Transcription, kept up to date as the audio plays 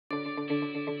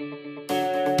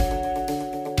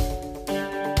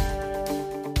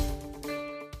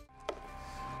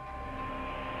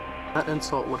that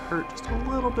insult would hurt just a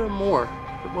little bit more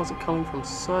if it wasn't coming from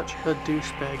such a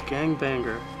douchebag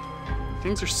gangbanger.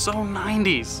 Things are so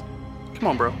 90s. Come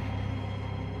on, bro.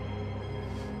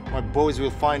 My boys will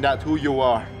find out who you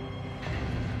are,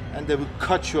 and they will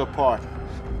cut you apart,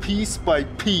 piece by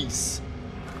piece.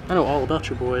 I know all about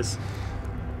your boys.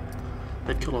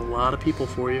 They'd kill a lot of people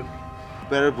for you.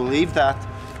 Better believe that.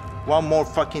 One more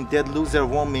fucking dead loser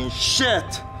won't mean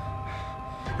shit.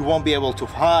 You won't be able to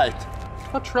hide.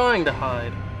 I'm not trying to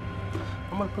hide.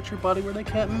 I'm gonna put your body where they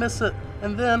can't miss it,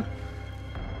 and then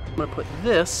I'm gonna put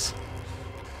this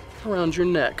around your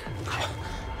neck.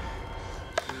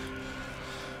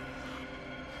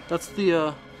 That's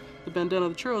the bandana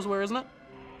the churros wear, isn't it?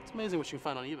 It's amazing what you can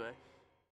find on eBay.